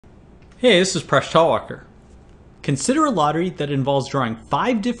Hey, this is Presh Talwalkar. Consider a lottery that involves drawing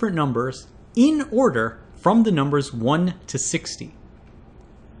 5 different numbers in order from the numbers 1 to 60.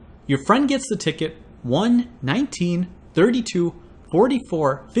 Your friend gets the ticket 1, 19, 32,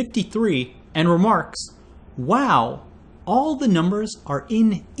 44, 53 and remarks, "Wow, all the numbers are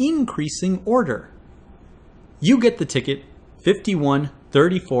in increasing order." You get the ticket 51,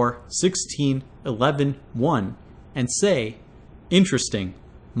 34, 16, 11, 1 and say, "Interesting.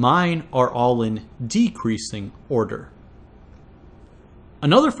 Mine are all in decreasing order."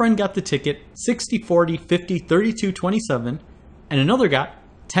 Another friend got the ticket 60, 40, 50, 32, 27, and another got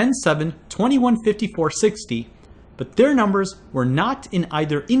 10, 7, 21, 54, 60, but their numbers were not in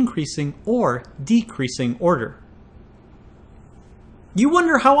either increasing or decreasing order. You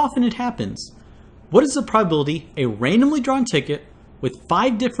wonder how often it happens. What is the probability a randomly drawn ticket with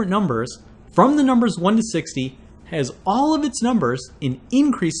 5 different numbers from the numbers 1 to 60 has all of its numbers in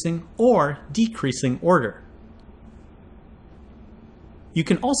increasing or decreasing order? You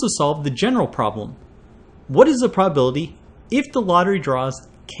can also solve the general problem. What is the probability if the lottery draws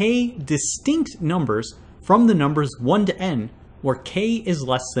k distinct numbers from the numbers 1 to n, where k is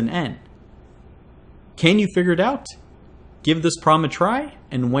less than n? Can you figure it out? Give this problem a try,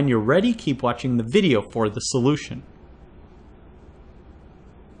 and when you're ready, keep watching the video for the solution.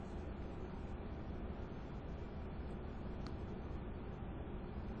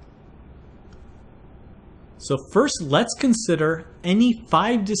 So first, let's consider any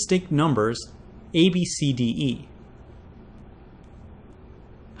 5 distinct numbers, A, B, C, D, E.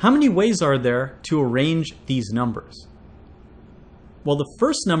 How many ways are there to arrange these numbers? Well, the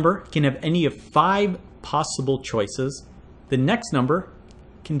first number can have any of 5 possible choices. The next number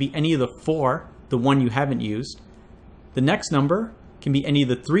can be any of the 4, the one you haven't used. The next number can be any of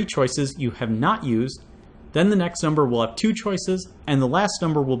the 3 choices you have not used. Then the next number will have 2 choices, and the last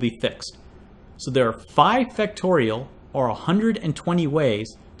number will be fixed. So there are 5 factorial, or 120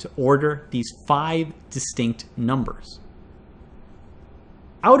 ways to order these 5 distinct numbers.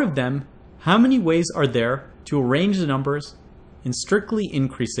 Out of them, how many ways are there to arrange the numbers in strictly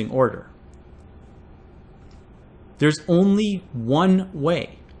increasing order? There's only one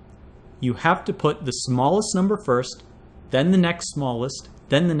way. You have to put the smallest number first, then the next smallest,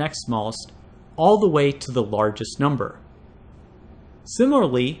 then the next smallest, all the way to the largest number.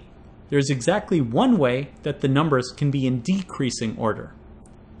 Similarly, there's exactly one way that the numbers can be in decreasing order.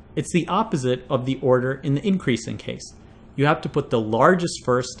 It's the opposite of the order in the increasing case. You have to put the largest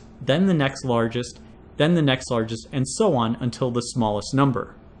first, then the next largest, then the next largest, and so on until the smallest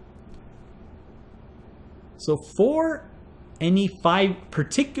number. So for any 5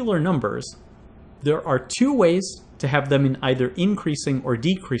 particular numbers, there are 2 ways to have them in either increasing or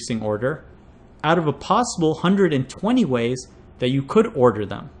decreasing order, out of a possible 120 ways that you could order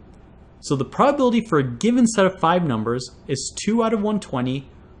them. So the probability for a given set of 5 numbers is 2 out of 120,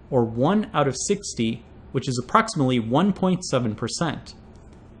 or 1 out of 60, which is approximately 1.7%.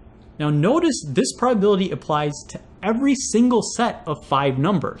 Now notice this probability applies to every single set of 5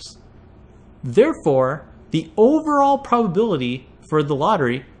 numbers. Therefore, the overall probability for the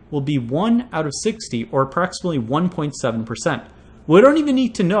lottery will be 1 out of 60, or approximately 1.7%. We don't even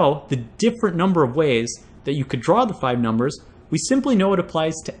need to know the different number of ways that you could draw the 5 numbers. We simply know it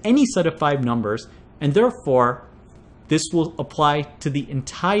applies to any set of 5 numbers, and therefore this will apply to the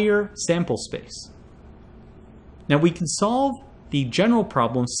entire sample space. Now we can solve the general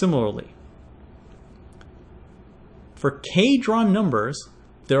problem similarly. For k drawn numbers,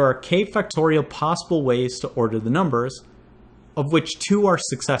 there are k factorial possible ways to order the numbers, of which 2 are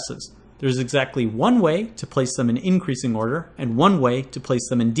successes. There's exactly one way to place them in increasing order and one way to place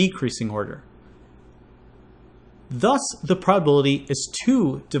them in decreasing order. Thus, the probability is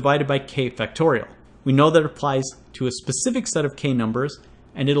 2 divided by k factorial. We know that it applies to a specific set of k numbers,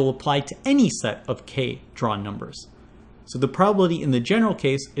 and it'll apply to any set of k drawn numbers. So the probability in the general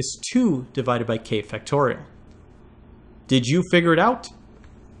case is 2 divided by k factorial. Did you figure it out?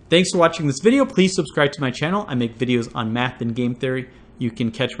 Thanks for watching this video. Please subscribe to my channel. I make videos on math and game theory. You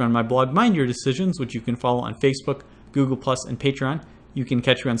can catch me on my blog, Mind Your Decisions, which you can follow on Facebook, Google+, and Patreon. You can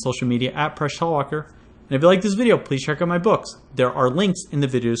catch me on social media at Presh Talwalkar. And if you like this video, please check out my books. There are links in the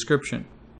video description.